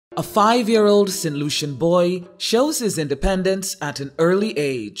A 5-year-old St Lucian boy shows his independence at an early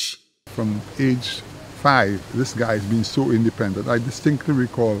age. From age 5, this guy has been so independent. I distinctly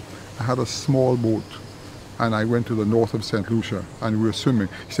recall I had a small boat and I went to the north of St Lucia and we were swimming.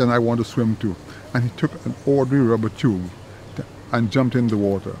 He said, I want to swim too. And he took an ordinary rubber tube and jumped in the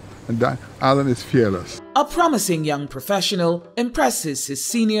water. And that, Alan is fearless. A promising young professional impresses his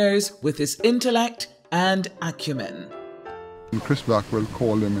seniors with his intellect and acumen. And Chris Blackwell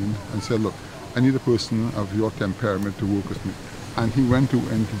called him in and said, look, I need a person of your temperament to work with me. And he went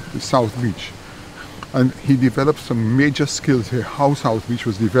into the South Beach. And he developed some major skills here, how South Beach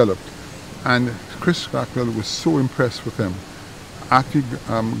was developed. And Chris Blackwell was so impressed with him, actually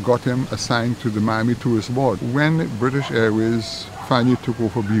got him assigned to the Miami Tourist Board. When British Airways finally took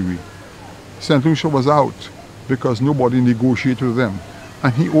over BW, St Lucia was out because nobody negotiated with them.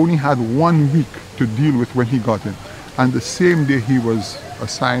 And he only had 1 week to deal with when he got in. And the same day he was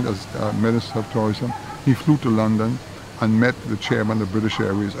assigned as Minister of Tourism, he flew to London and met the chairman of British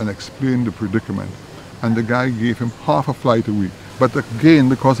Airways and explained the predicament. And the guy gave him half a flight a week. But again,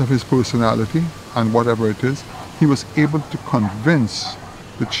 because of his personality and whatever it is, he was able to convince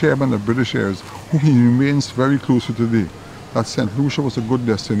the chairman of British Airways, who he remains very close to today, that St Lucia was a good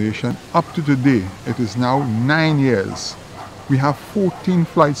destination. Up to today, it is now 9 years. We have 14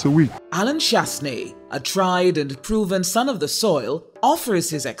 flights a week. Alan Chastanet, a tried and proven son of the soil, offers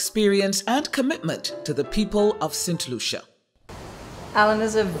his experience and commitment to the people of St Lucia. Alan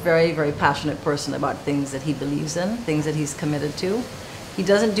is a very, very passionate person about things that he believes in, things that he's committed to. He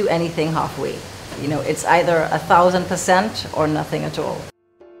doesn't do anything halfway. You know, it's either 1,000% or nothing at all.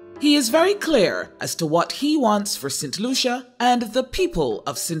 He is very clear as to what he wants for St Lucia and the people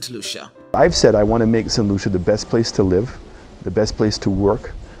of St Lucia. I've said I want to make St Lucia the best place to live, the best place to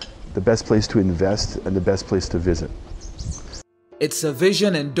work, the best place to invest, and the best place to visit. It's a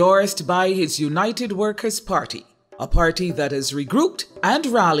vision endorsed by his United Workers' Party, a party that has regrouped and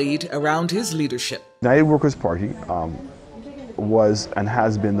rallied around his leadership. United Workers' Party was and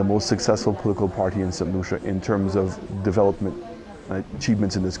has been the most successful political party in St Lucia in terms of development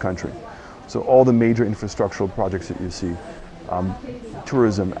achievements in this country. So all the major infrastructural projects that you see,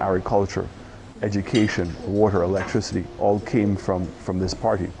 tourism, agriculture, education, water, electricity, all came from this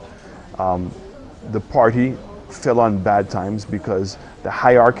party. The party fell on bad times because the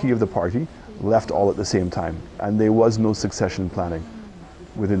hierarchy of the party left all at the same time, and there was no succession planning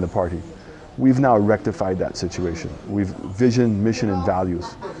within the party. We've now rectified that situation. We've vision, mission, and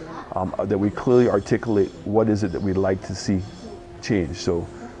values that we clearly articulate what is it that we'd like to see change. So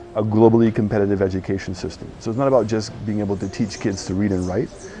a globally competitive education system. So it's not about just being able to teach kids to read and write,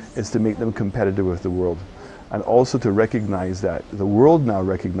 it's to make them competitive with the world. And also to recognize that the world now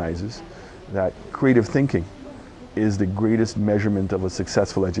recognizes that creative thinking is the greatest measurement of a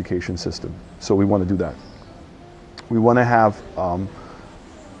successful education system. So we want to do that. We want to have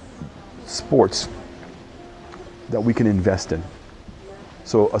sports that we can invest in.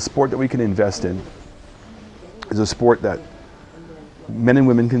 So a sport that we can invest in is a sport that men and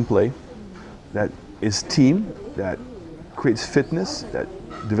women can play, that is team, that creates fitness, that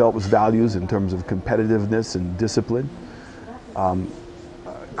develops values in terms of competitiveness and discipline,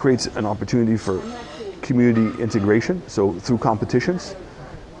 creates an opportunity for community integration, so through competitions,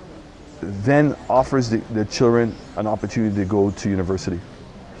 then offers the children an opportunity to go to university.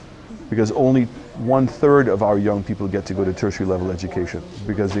 Because only 1/3 of our young people get to go to tertiary level education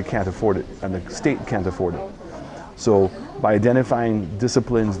because they can't afford it and the state can't afford it. So by identifying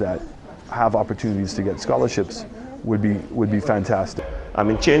disciplines that have opportunities to get scholarships would be fantastic. I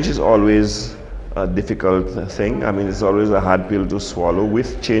mean, change is always a difficult thing. I mean, it's always a hard pill to swallow.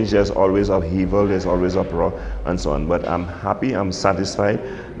 With change, there's always upheaval, there's always uproar, and so on. But I'm happy, I'm satisfied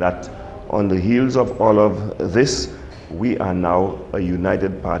that on the heels of all of this, we are now a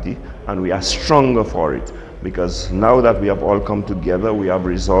united party, and we are stronger for it. Because now that we have all come together, we have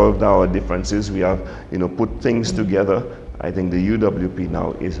resolved our differences, we have, put things together. I think the UWP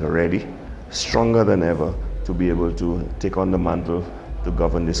now is ready, stronger than ever, to be able to take on the mantle to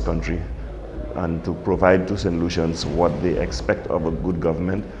govern this country and to provide to St. Lucians what they expect of a good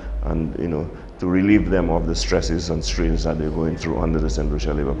government, and to relieve them of the stresses and strains that they're going through under the St.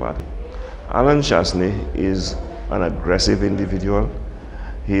 Lucia Labour Party. Alan Chastanet is an aggressive individual,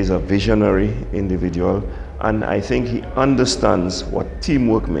 he is a visionary individual, and I think he understands what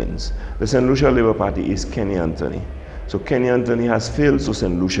teamwork means. The St. Lucia Labour Party is Kenny Anthony. So Kenny Anthony has failed, so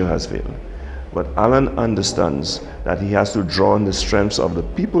St. Lucia has failed. But Alan understands that he has to draw on the strengths of the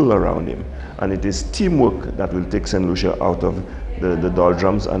people around him, and it is teamwork that will take St. Lucia out of the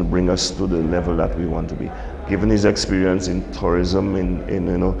doldrums and bring us to the level that we want to be. given his experience in tourism, in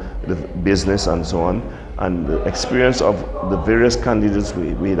you know, the business and so on, and the experience of the various candidates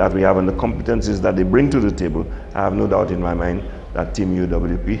that we have and the competencies that they bring to the table, I have no doubt in my mind that Team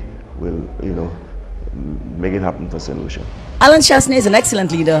UWP will, you know, make it happen for St Lucian. Alan Chastanet is an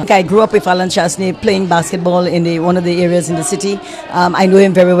excellent leader. I grew up with Alan Chastanet playing basketball in one of the areas in the city. I know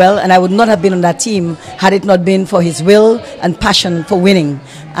him very well, and I would not have been on that team had it not been for his will and passion for winning.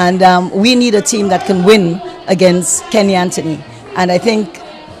 And we need a team that can win against Kenny Anthony. And I think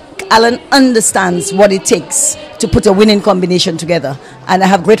Alan understands what it takes to put a winning combination together. And I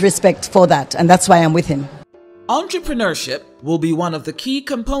have great respect for that, and that's why I'm with him. Entrepreneurship will be one of the key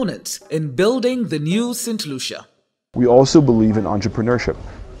components in building the new St. Lucia. We also believe in entrepreneurship.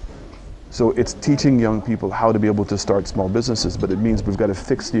 So it's teaching young people how to be able to start small businesses, but it means we've got to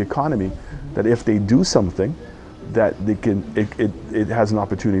fix the economy, that if they do something, that they can, it has an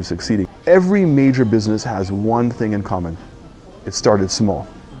opportunity of succeeding. Every major business has one thing in common. It started small.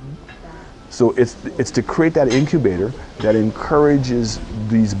 So it's to create that incubator that encourages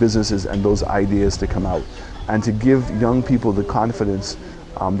these businesses and those ideas to come out, and to give young people the confidence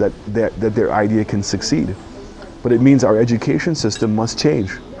that their idea can succeed. But it means our education system must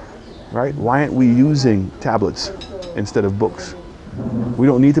change, right? Why aren't we using tablets instead of books? We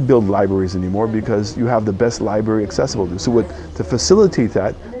don't need to build libraries anymore because you have the best library accessible. So to facilitate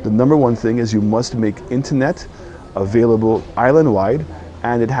that, the number one thing is you must make internet available island-wide,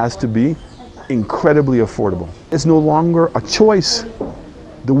 and it has to be incredibly affordable. It's no longer a choice.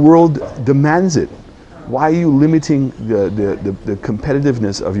 The world demands it. Why are you limiting the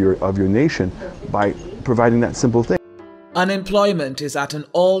competitiveness of your nation by providing that simple thing? Unemployment is at an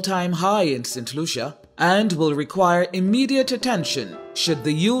all-time high in St. Lucia and will require immediate attention should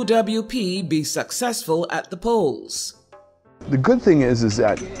the UWP be successful at the polls. The good thing is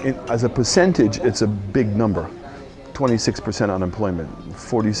that as a percentage, it's a big number. 26% unemployment,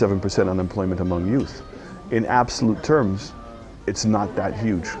 47% unemployment among youth. In absolute terms, it's not that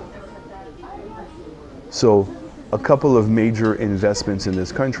huge. So a couple of major investments in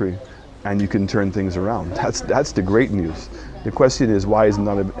this country and you can turn things around. That's the great news. The question is, why has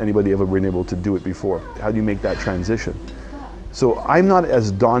not anybody ever been able to do it before? How do you make that transition? So I'm not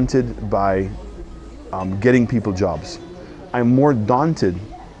as daunted by getting people jobs. I'm more daunted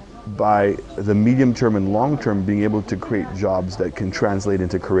by the medium term and long term being able to create jobs that can translate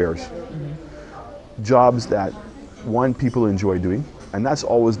into careers. Mm-hmm. Jobs that, one, people enjoy doing, and that's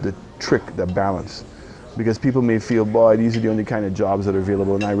always the trick, the balance. Because people may feel, boy, these are the only kind of jobs that are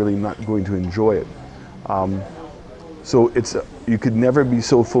available and I'm really not going to enjoy it. So you could never be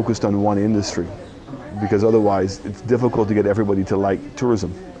so focused on one industry, because otherwise it's difficult to get everybody to like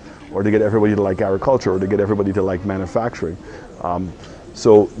tourism, or to get everybody to like agriculture, or to get everybody to like manufacturing.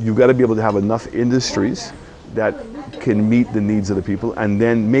 So you've got to be able to have enough industries that can meet the needs of the people, and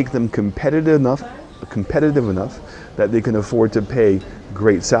then make them competitive enough that they can afford to pay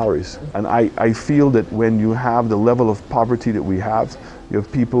great salaries. And I feel that when you have the level of poverty that we have, you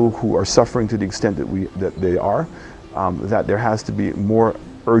have people who are suffering to the extent that they are, that there has to be more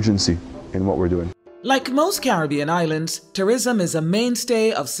urgency in what we're doing. Like most Caribbean islands, tourism is a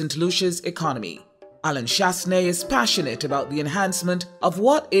mainstay of St. Lucia's economy. Alan Chastanet is passionate about the enhancement of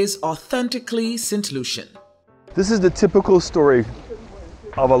what is authentically St. Lucian. This is the typical story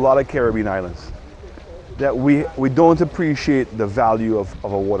of a lot of Caribbean islands, that we don't appreciate the value of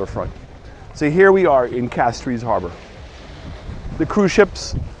a waterfront. So here we are in Castries Harbor. The cruise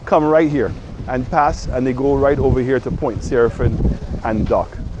ships come right here and pass, and they go right over here to Point Seraphim and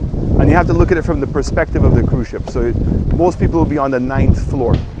dock. And you have to look at it from the perspective of the cruise ship. So most people will be on the 9th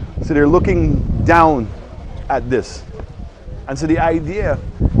floor. So they're looking down at this. And so the idea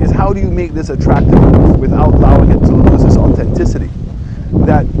is, how do you make this attractive without allowing it to lose its authenticity?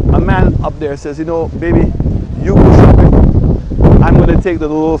 That a man up there says, you know, baby, you go shopping. I'm going to take the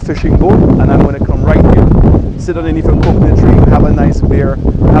little fishing boat and I'm going to come right here, sit underneath a coconut tree, have a nice beer,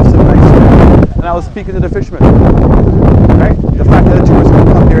 have some nice food. And I was speaking to the fishermen. Right? The fact that the tourists can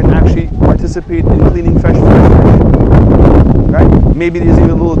come here and actually participate in cleaning fresh fish. Right? Maybe there's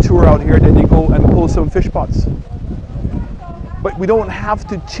even a little tour out here that they go and pull some fish pots. But we don't have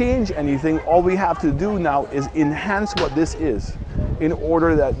to change anything. All we have to do now is enhance what this is, in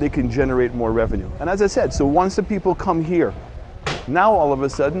order that they can generate more revenue. And as I said, so once the people come here, now all of a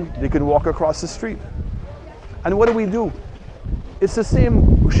sudden they can walk across the street. And what do? It's the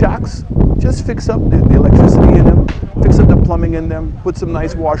same shacks, just fix up the electricity in them, fix up the plumbing in them, put some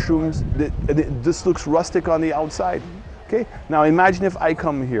nice washrooms. This looks rustic on the outside. Okay? Now imagine if I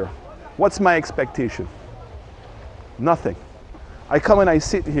come here. What's my expectation? Nothing. I come and I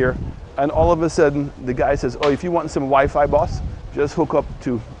sit here And all of a sudden, the guy says, oh, if you want some Wi-Fi, boss, just hook up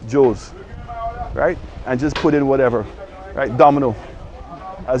to Joe's, right? And just put in whatever, right? Domino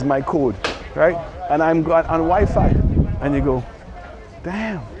as my code, right? And I'm got on Wi-Fi. And you go,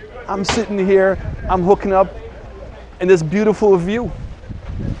 damn, I'm sitting here, I'm hooking up in this beautiful view,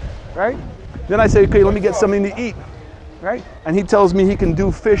 right? Then I say, okay, let me get something to eat, right? And he tells me he can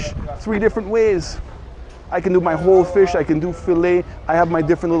do fish 3 different ways. I can do my whole fish, I can do fillet, I have my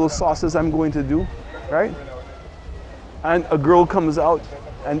different little sauces I'm going to do, right? And a girl comes out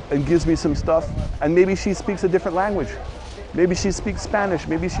and gives me some stuff, and maybe she speaks a different language. Maybe she speaks Spanish,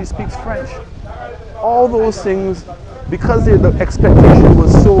 maybe she speaks French. All those things, because the expectation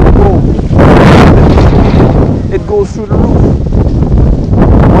was so low, it goes through the roof.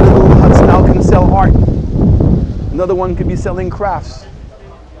 One of the little huts now can sell art. Another one could be selling crafts.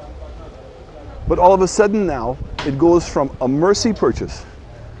 But all of a sudden now, it goes from a mercy purchase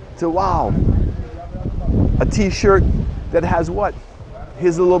to, wow, a t-shirt that has what?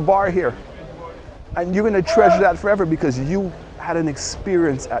 Here's a little bar here. And you're going to treasure that forever because you had an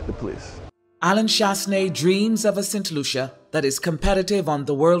experience at the place. Alan Chastanet dreams of a St. Lucia that is competitive on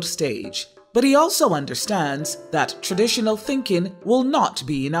the world stage, but he also understands that traditional thinking will not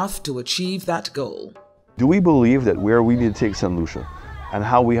be enough to achieve that goal. Do we believe that where we need to take St. Lucia and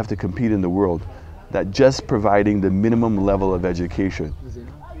how we have to compete in the world, that just providing the minimum level of education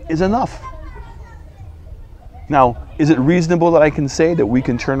is enough? Now, is it reasonable that I can say that we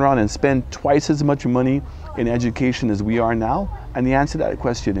can turn around and spend twice as much money in education as we are now? And the answer to that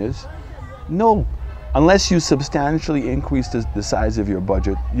question is no. Unless you substantially increase the size of your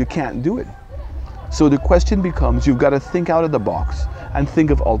budget, you can't do it. So the question becomes, you've got to think out of the box and think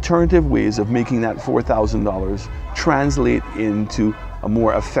of alternative ways of making that $4,000 translate into a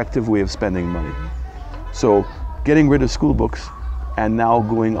more effective way of spending money. So getting rid of school books and now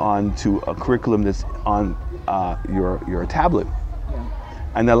going on to a curriculum that's on your tablet,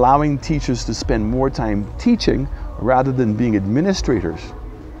 and allowing teachers to spend more time teaching rather than being administrators.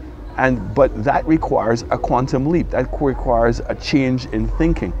 But that requires a quantum leap. That requires a change in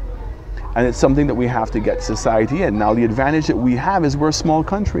thinking. And it's something that we have to get society in. Now, the advantage that we have is we're a small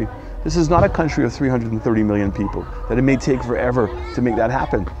country. This is not a country of 330 million people, that it may take forever to make that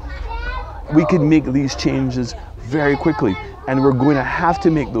happen. We can make these changes very quickly, and we're going to have to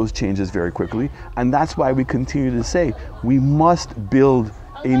make those changes very quickly. And that's why we continue to say we must build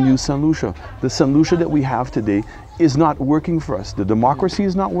a new St. Lucia. The St. Lucia that we have today is not working for us. The democracy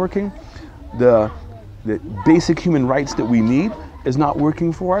is not working. The basic human rights that we need is not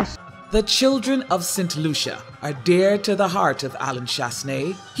working for us. The children of St. Lucia are dear to the heart of Alan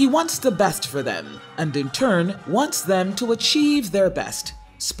Chastanet. He wants the best for them, and in turn wants them to achieve their best.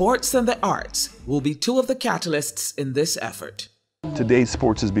 Sports and the arts will be 2 of the catalysts in this effort. Today,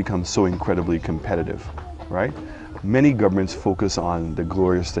 sports has become so incredibly competitive, right? Many governments focus on the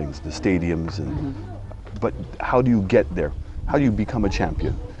glorious things, the stadiums, but how do you get there? How do you become a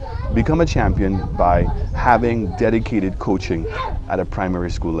champion? Become a champion by having dedicated coaching at a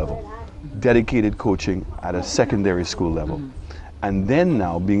primary school level, dedicated coaching at a secondary school level, and then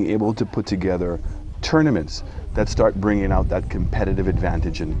now being able to put together tournaments that start bringing out that competitive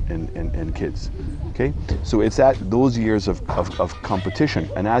advantage in kids. Okay, so it's at those years of competition,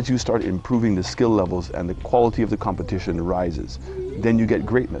 and as you start improving the skill levels and the quality of the competition rises, then you get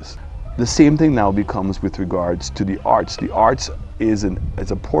greatness. The same thing now becomes with regards to the arts. The arts is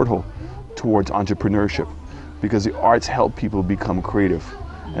a portal towards entrepreneurship, because the arts help people become creative,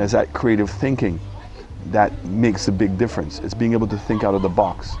 and it's that creative thinking that makes a big difference. It's being able to think out of the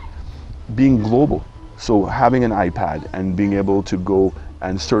box, being global. So having an iPad and being able to go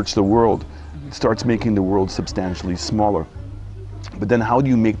and search the world starts making the world substantially smaller. But then how do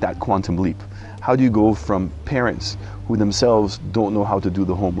you make that quantum leap? How do you go from parents who themselves don't know how to do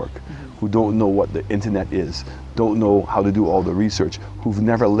the homework, who don't know what the internet is, don't know how to do all the research, who've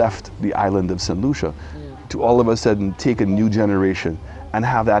never left the island of St. Lucia, to all of a sudden take a new generation and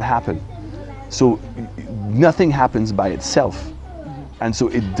have that happen? So nothing happens by itself. And so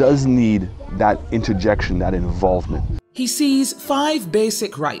it does need that interjection, that involvement. He sees 5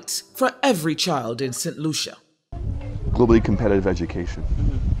 basic rights for every child in St. Lucia. Globally competitive education,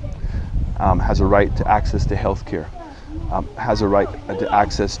 has a right to access to health care, has a right to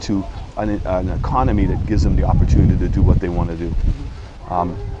access to an economy that gives them the opportunity to do what they want to do,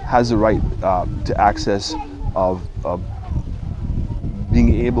 has a right to access of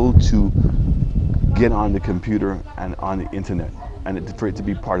being able to get on the computer and on the internet, and for it to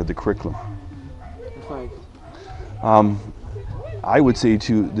be part of the curriculum. I would say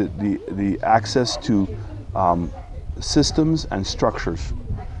to the access to systems and structures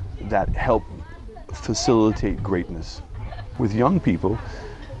that help facilitate greatness. With young people,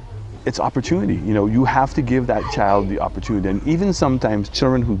 it's opportunity. You know, you have to give that child the opportunity. And even sometimes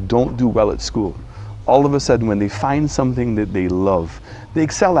children who don't do well at school, all of a sudden when they find something that they love, they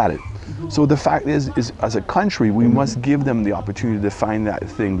excel at it. So the fact is as a country, we must give them the opportunity to find that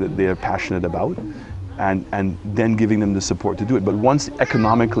thing that they are passionate about, and then giving them the support to do it. But once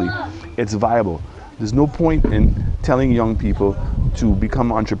economically it's viable, there's no point in telling young people to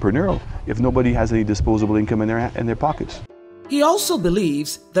become entrepreneurial if nobody has any disposable income in their pockets. He also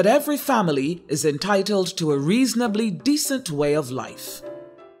believes that every family is entitled to a reasonably decent way of life.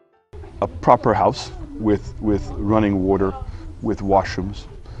 A proper house with running water, with washrooms,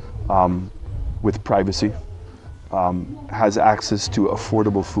 with privacy, has access to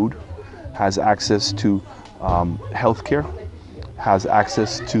affordable food, has access to health care, has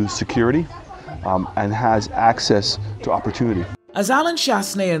access to security, and has access to opportunity. As Alan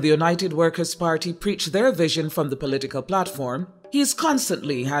Chastanet and the United Workers' Party preach their vision from the political platform, he has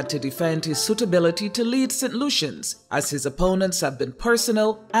constantly had to defend his suitability to lead St Lucians, as his opponents have been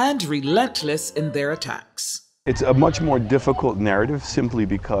personal and relentless in their attacks. It's a much more difficult narrative simply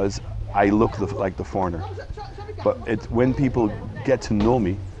because I look like the foreigner. But when people get to know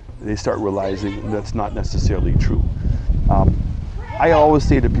me, they start realizing that's not necessarily true. I always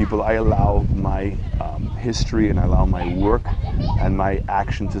say to people, I allow my history and I allow my work and my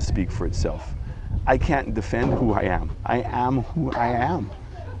action to speak for itself. I can't defend who I am. I am who I am.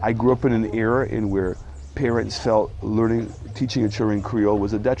 I grew up in an era in where parents felt teaching your children Creole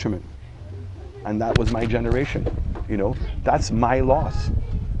was a detriment. And that was my generation, you know. That's my loss.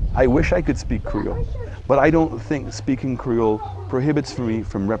 I wish I could speak Creole, but I don't think speaking Creole prohibits me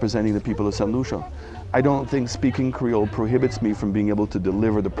from representing the people of St Lucia. I don't think speaking Creole prohibits me from being able to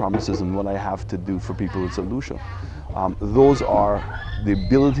deliver the promises and what I have to do for people in St Lucia. Those are the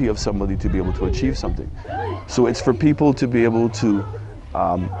ability of somebody to be able to achieve something. So it's for people to be able to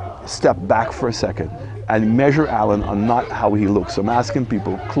step back for a second and measure Alan on not how he looks. So I'm asking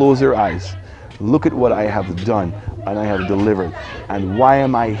people, close their eyes, look at what I have done and I have delivered, and why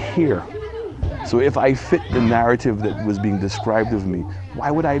am I here? So if I fit the narrative that was being described of me, why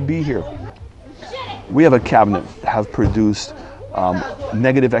would I be here? We have a cabinet that have produced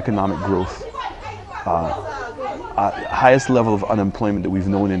negative economic growth, highest level of unemployment that we've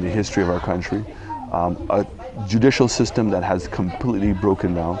known in the history of our country, a judicial system that has completely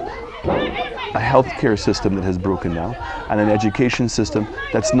broken down, a healthcare system that has broken down, and an education system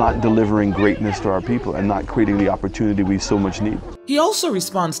that's not delivering greatness to our people and not creating the opportunity we so much need. He also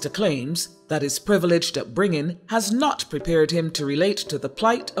responds to claims that his privileged upbringing has not prepared him to relate to the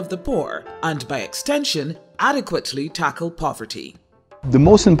plight of the poor and, by extension, adequately tackle poverty. The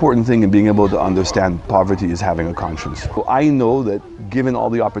most important thing in being able to understand poverty is having a conscience. So I know that given all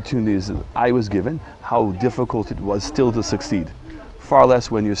the opportunities that I was given, how difficult it was still to succeed. Far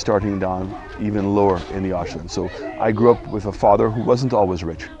less when you're starting down even lower in the ocean. So I grew up with a father who wasn't always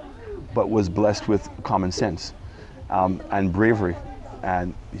rich, but was blessed with common sense and bravery.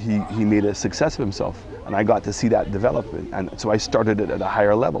 And he made a success of himself. And I got to see that develop. And so I started it at a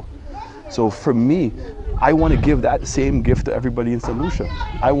higher level. So for me, I want to give that same gift to everybody in St Lucia.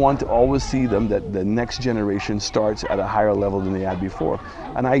 I want to always see them that the next generation starts at a higher level than they had before.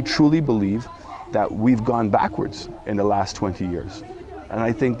 And I truly believe that we've gone backwards in the last 20 years. And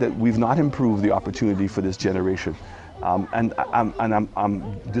I think that we've not improved the opportunity for this generation. And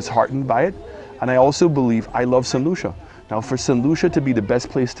I'm disheartened by it. And I also believe I love St Lucia. Now for St Lucia to be the best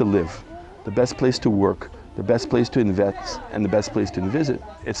place to live, the best place to work, the best place to invest, and the best place to visit,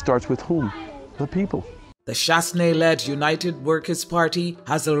 it starts with whom? The people. The Chastanet-led United Workers' Party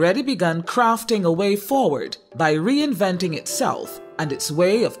has already begun crafting a way forward by reinventing itself and its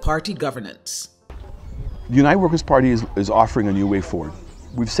way of party governance. The United Workers' Party is offering a new way forward.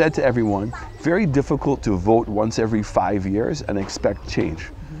 We've said to everyone, very difficult to vote once every 5 years and expect change.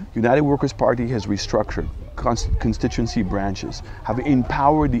 United Workers' Party has restructured constituency branches, have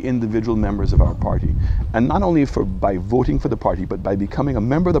empowered the individual members of our party. And not only by voting for the party, but by becoming a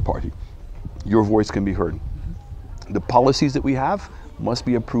member of the party, your voice can be heard. The policies that we have must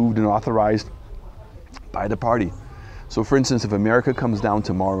be approved and authorized by the party. So for instance, if America comes down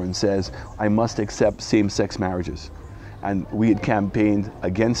tomorrow and says, I must accept same-sex marriages, and we had campaigned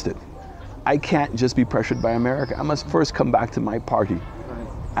against it, I can't just be pressured by America. I must first come back to my party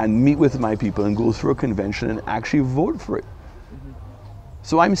and meet with my people and go through a convention and actually vote for it.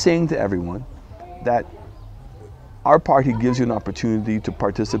 So I'm saying to everyone that our party gives you an opportunity to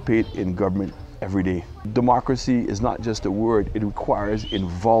participate in government every day. Democracy is not just a word, it requires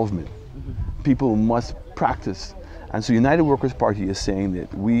involvement. People must practice And so United Workers' Party is saying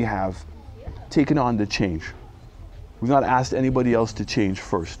that we have taken on the change. We've not asked anybody else to change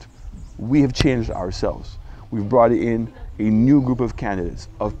first. We have changed ourselves. We've brought in a new group of candidates,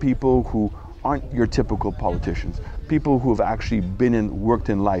 of people who aren't your typical politicians, people who have actually worked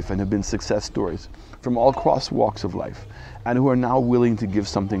in life and have been success stories from all across walks of life, and who are now willing to give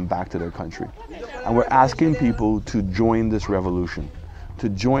something back to their country. And we're asking people to join this revolution, to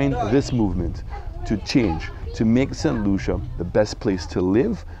join this movement, to change, to make St. Lucia the best place to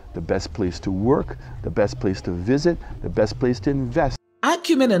live, the best place to work, the best place to visit, the best place to invest.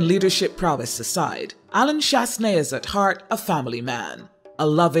 Acumen and leadership prowess aside, Alan Chastanet is at heart a family man, a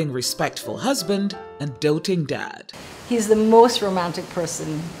loving, respectful husband, and doting dad. He's the most romantic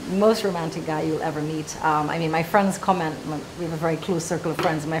person, most romantic guy you'll ever meet. I mean, my friends comment, we have a very close circle of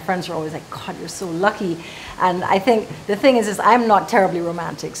friends, and my friends are always like, God, you're so lucky. And I think the thing is I'm not terribly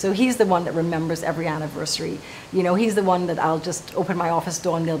romantic, so he's the one that remembers every anniversary. You know, he's the one that I'll just open my office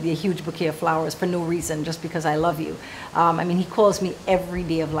door and there'll be a huge bouquet of flowers for no reason, just because I love you. I mean, he calls me every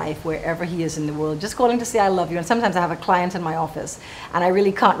day of life, wherever he is in the world, just calling to say I love you. And sometimes I have a client in my office, and I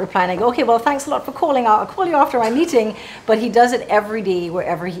really can't reply, and I go, okay, well, thanks a lot for calling. I'll call you after my meeting. But he does it every day,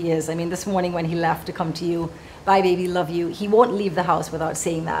 wherever he is. I mean, this morning when he left to come to you, bye baby, love you, he won't leave the house without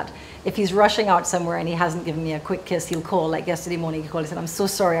saying that. If he's rushing out somewhere and he hasn't given me a quick kiss, he'll call. Like yesterday morning, he called and said, I'm so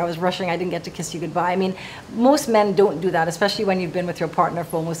sorry, I was rushing, I didn't get to kiss you goodbye. I mean, most men don't do that, especially when you've been with your partner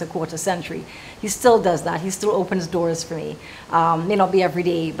for almost a quarter century. He still does that. He still opens doors for me. May not be every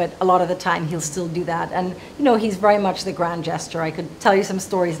day, but a lot of the time he'll still do that. And, you know, he's very much the grand gesture. I could tell you some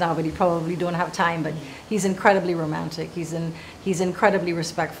stories now, but you probably don't have time. But he's incredibly romantic. He's incredibly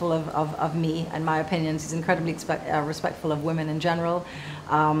respectful of me and my opinions. He's incredibly respectful of women in general.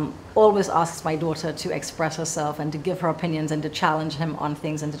 Always asks my daughter to express herself and to give her opinions and to challenge him on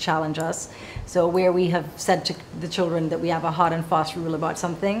things and to challenge us. So where we have said to the children that we have a hard and fast rule about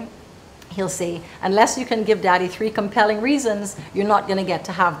something, he'll say, unless you can give daddy 3 compelling reasons, you're not going to get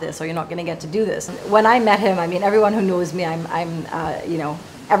to have this, or you're not going to get to do this. And when I met him, I mean, everyone who knows me, you know,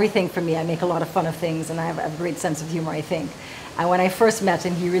 everything for me, I make a lot of fun of things, and I have a great sense of humor, I think. And when I first met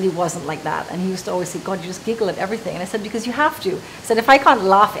him, he really wasn't like that. And he used to always say, God, you just giggle at everything. And I said, because you have to. I said, if I can't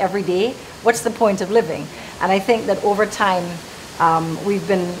laugh every day, what's the point of living? And I think that over time, we've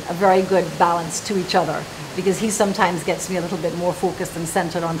been a very good balance to each other, because he sometimes gets me a little bit more focused and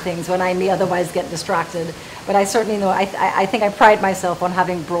centered on things when I may otherwise get distracted. But I certainly know, I think I pride myself on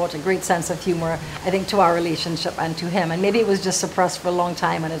having brought a great sense of humor, I think, to our relationship and to him. And maybe it was just suppressed for a long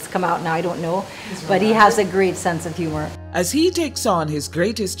time and it's come out now, I don't know. But he has a great sense of humor. As he takes on his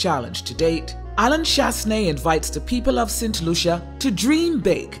greatest challenge to date, Alan Chastanet invites the people of St. Lucia to dream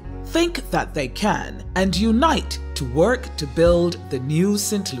big, think that they can, and unite to work to build the new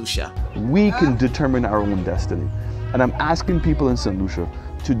St. Lucia. We can determine our own destiny. And I'm asking people in St. Lucia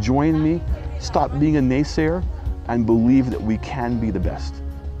to join me, stop being a naysayer, and believe that we can be the best.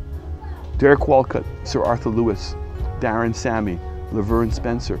 Derek Walcott, Sir Arthur Lewis, Darren Sammy, Laverne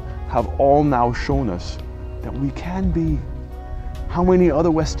Spencer have all now shown us that we can be. How many other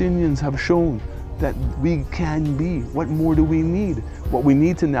West Indians have shown that we can be? What more do we need? What we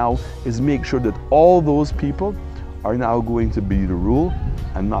need to now is make sure that all those people are now going to be the rule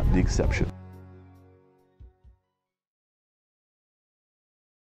and not the exception.